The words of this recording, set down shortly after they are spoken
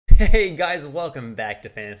Hey guys, welcome back to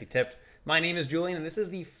Fantasy Tipped. My name is Julian and this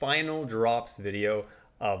is the final drops video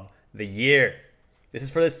of the year. This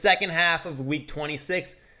is for the second half of week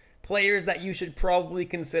 26. Players that you should probably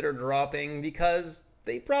consider dropping because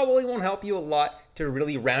they probably won't help you a lot to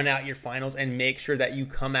really round out your finals and make sure that you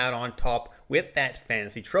come out on top with that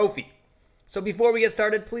fantasy trophy. So before we get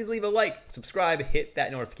started, please leave a like, subscribe, hit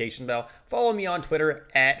that notification bell, follow me on Twitter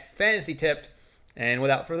at FantasyTipped. And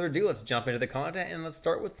without further ado, let's jump into the content and let's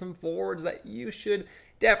start with some forwards that you should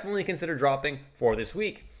definitely consider dropping for this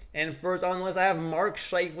week. And first on the list, I have Mark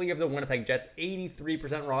Scheifele of the Winnipeg Jets, 83%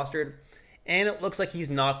 rostered. And it looks like he's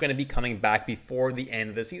not going to be coming back before the end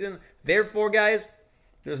of the season. Therefore, guys,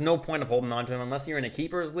 there's no point of holding on to him unless you're in a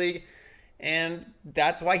keepers league. And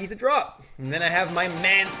that's why he's a drop. And then I have my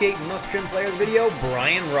Manscaped must trim players video,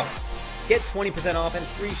 Brian Rust. Get 20% off and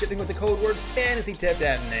free shipping with the code word FANTASYTIPPED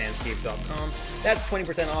at manscaped.com. That's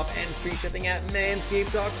 20% off and free shipping at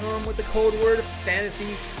manscaped.com with the code word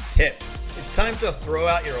FANTASYTIPPED. It's time to throw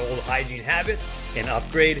out your old hygiene habits and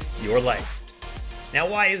upgrade your life. Now,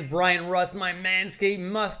 why is Brian Rust my Manscaped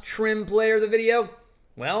must trim player of the video?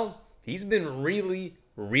 Well, he's been really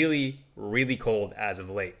cold as of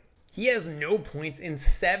late. He has no points in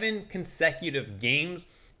 7 consecutive games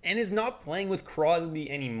and is not playing with Crosby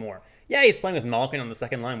anymore. Yeah, he's playing with Malkin on the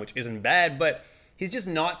second line, which isn't bad, but he's just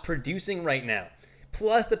not producing right now.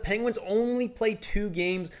 Plus, the Penguins only play 2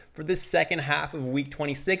 games for the second half of week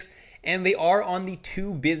 26, and they are on the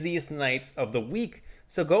 2 busiest nights of the week.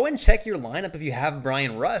 So go and check your lineup if you have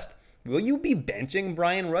Brian Rust. Will you be benching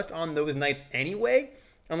Brian Rust on those nights anyway?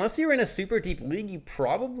 Unless you're in a super deep league, you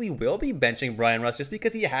probably will be benching Brian Rust just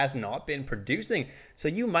because he has not been producing. So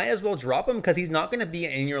you might as well drop him because he's not going to be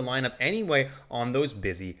in your lineup anyway on those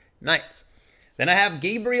busy nights. Then I have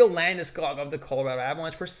Gabriel Landeskog of the Colorado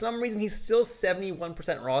Avalanche. For some reason, he's still 71%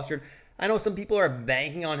 rostered. I know some people are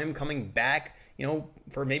banking on him coming back,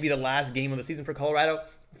 for maybe the last game of the season for Colorado.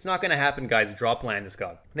 It's not going to happen, guys. Drop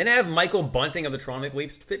Landeskog. Then I have Michael Bunting of the Toronto Maple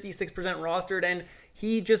Leafs, 56% rostered, and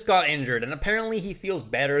he just got injured, and apparently he feels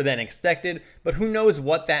better than expected, but who knows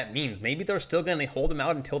what that means. Maybe they're still going to hold him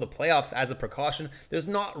out until the playoffs as a precaution. There's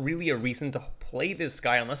not really a reason to play this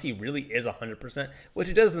guy unless he really is 100%, which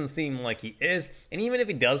it doesn't seem like he is. And even if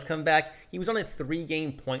he does come back, he was on a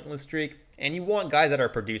 3-game pointless streak, and you want guys that are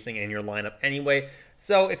producing in your lineup anyway.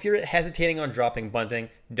 So if you're hesitating on dropping Bunting,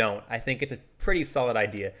 don't. I think it's a pretty solid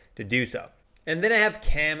idea to do so. And then I have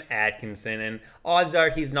Cam Atkinson, and odds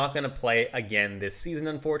are he's not going to play again this season,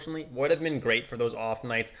 unfortunately. Would have been great for those off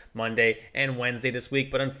nights, Monday and Wednesday this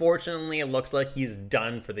week, but unfortunately it looks like he's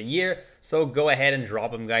done for the year, so go ahead and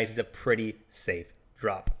drop him, guys. He's a pretty safe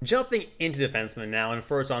drop. Jumping into defensemen now, and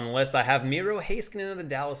first on the list, I have Miro Heiskanen of the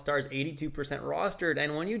Dallas Stars, 82% rostered,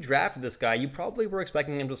 and when you drafted this guy, you probably were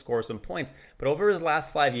expecting him to score some points, but over his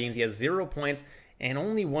last 5 games, he has 0 points and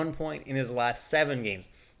only 1 point in his last 7 games.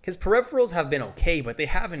 His peripherals have been okay, but they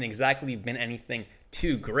haven't exactly been anything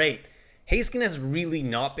too great. Heiskanen has really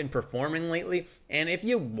not been performing lately, and if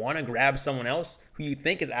you want to grab someone else who you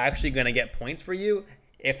think is actually going to get points for you,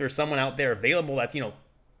 if there's someone out there available that's,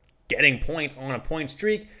 getting points on a point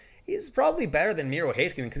streak, he's probably better than Miro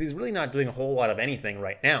Heiskanen because he's really not doing a whole lot of anything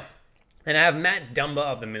right now. And I have Matt Dumba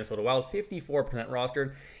of the Minnesota Wild, 54%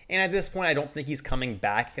 rostered. And at this point, I don't think he's coming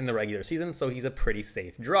back in the regular season, so he's a pretty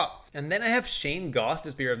safe drop. And then I have Shane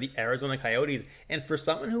Gostisbehere of the Arizona Coyotes. And for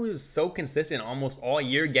someone who is so consistent almost all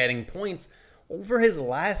year getting points, over his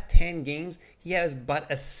last 10 games, he has but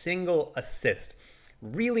a single assist.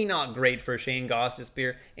 Really not great for Shane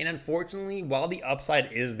Gostisbehere. And unfortunately, while the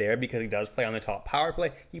upside is there because he does play on the top power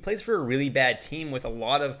play, he plays for a really bad team with a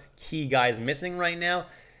lot of key guys missing right now.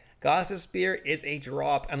 Gostisbehere is a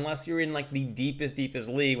drop unless you're in the deepest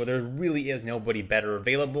league where there really is nobody better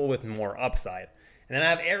available with more upside. And then I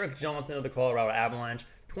have Erik Johnson of the Colorado Avalanche,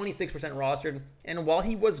 26% rostered. And while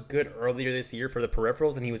he was good earlier this year for the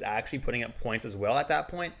peripherals and he was actually putting up points as well at that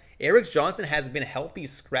point, Erik Johnson has been healthy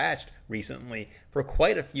scratched recently for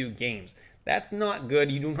quite a few games. That's not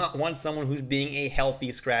good. You do not want someone who's being a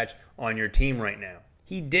healthy scratch on your team right now.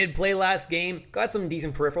 He did play last game, got some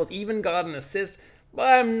decent peripherals, even got an assist, but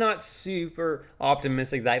I'm not super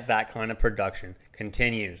optimistic that that kind of production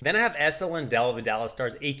continues. Then I have Esa Lindell of the Dallas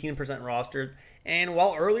Stars, 18% rostered. And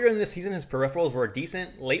while earlier in this season his peripherals were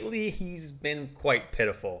decent, lately he's been quite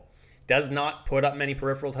pitiful. Does not put up many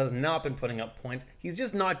peripherals, has not been putting up points. He's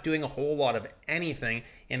just not doing a whole lot of anything.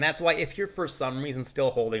 And that's why if you're for some reason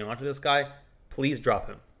still holding on to this guy, please drop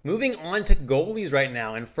him. Moving on to goalies right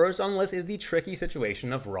now. And first on the list is the tricky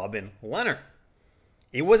situation of Robin Lehner.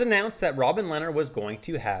 It was announced that Robin Lehner was going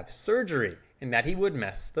to have surgery and that he would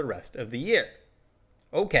miss the rest of the year.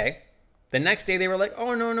 Okay, The next day they were like,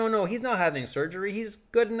 oh, no, he's not having surgery. He's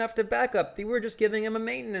good enough to back up. They were just giving him a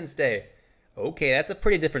maintenance day. Okay, that's a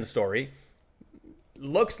pretty different story.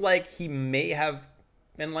 Looks like he may have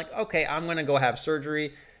been like, okay, I'm going to go have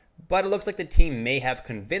surgery, but it looks like the team may have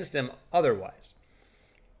convinced him otherwise.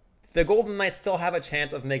 The Golden Knights still have a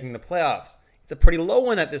chance of making the playoffs. It's a pretty low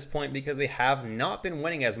one at this point because they have not been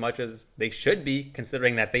winning as much as they should be,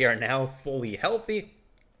 considering that they are now fully healthy.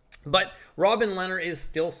 But Robin Lehner is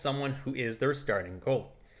still someone who is their starting goalie.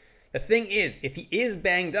 The thing is, if he is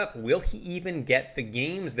banged up, will he even get the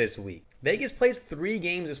games this week? Vegas plays 3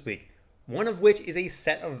 games this week, one of which is a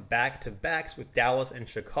set of back-to-backs with Dallas and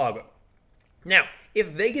Chicago. Now, if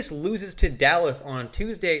Vegas loses to Dallas on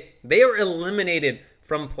Tuesday, they are eliminated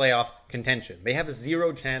from playoff contention. They have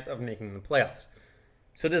 0 chance of making the playoffs.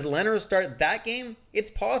 So does Lehner start that game?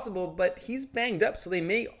 It's possible, but he's banged up, so they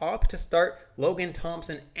may opt to start Logan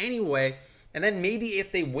Thompson anyway. And then maybe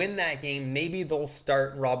if they win that game, maybe they'll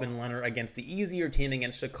start Robin Lehner against the easier team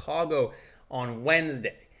against Chicago on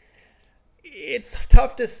Wednesday. It's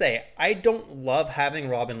tough to say. I don't love having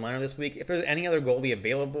Robin Lehner this week. If there's any other goalie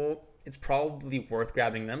available, it's probably worth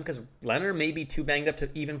grabbing them because Lehner may be too banged up to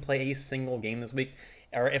even play a single game this week.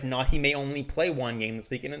 Or if not, he may only play 1 game this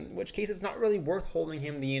week, and in which case it's not really worth holding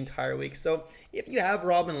him the entire week. So if you have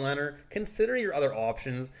Robin Lehner, consider your other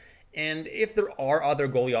options. And if there are other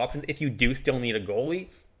goalie options, if you do still need a goalie,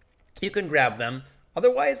 you can grab them.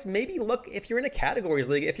 Otherwise, maybe look if you're in a categories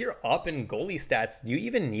league, if you're up in goalie stats, do you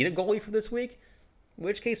even need a goalie for this week? In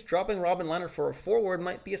which case, dropping Robin Lehner for a forward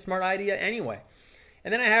might be a smart idea anyway.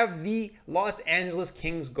 And then I have the Los Angeles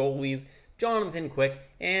Kings goalies, Jonathan Quick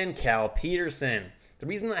and Cal Peterson. The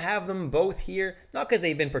reason I have them both here, not because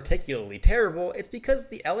they've been particularly terrible, it's because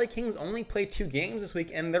the LA Kings only play 2 games this week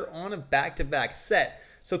and they're on a back-to-back set.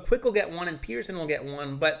 So Quick will get 1 and Peterson will get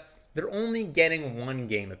 1, but they're only getting 1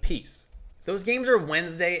 game apiece. Those games are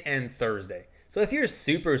Wednesday and Thursday. So if you're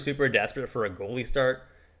super desperate for a goalie start,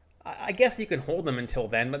 I guess you can hold them until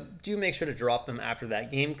then, but do make sure to drop them after that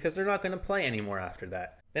game because they're not going to play anymore after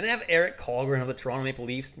that. Then I have Eric Kallgren of the Toronto Maple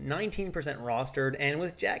Leafs, 19% rostered, and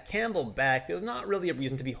with Jack Campbell back, there's not really a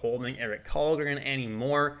reason to be holding Eric Kallgren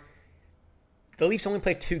anymore. The Leafs only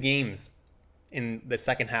play 2 games in the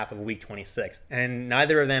second half of week 26, and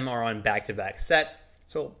neither of them are on back-to-back sets,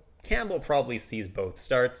 so Campbell probably sees both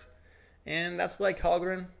starts, and that's why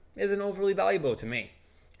Kallgren isn't overly valuable to me.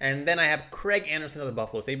 And then I have Craig Anderson of the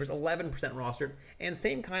Buffalo Sabres, 11% rostered, and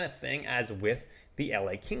same kind of thing as with the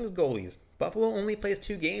LA Kings goalies. Buffalo only plays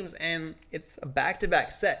 2 games, and it's a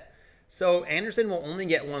back-to-back set. So Anderson will only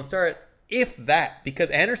get 1 start, if that, because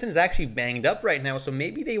Anderson is actually banged up right now, so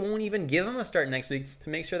maybe they won't even give him a start next week to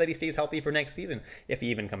make sure that he stays healthy for next season, if he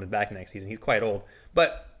even comes back next season. He's quite old.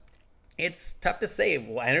 But it's tough to say.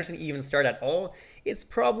 Will Anderson even start at all? It's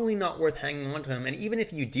probably not worth hanging on to him, and even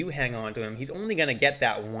if you do hang on to him, he's only going to get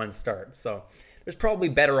that 1 start. So there's probably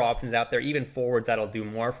better options out there, even forwards that'll do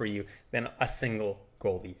more for you than a single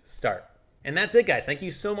goalie start. And that's it, guys. Thank you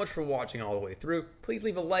so much for watching all the way through. Please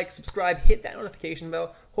leave a like, subscribe, hit that notification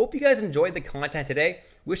bell. Hope you guys enjoyed the content today.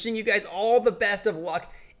 Wishing you guys all the best of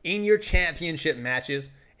luck in your championship matches,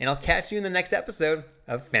 and I'll catch you in the next episode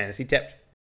of Fantasy Tipped.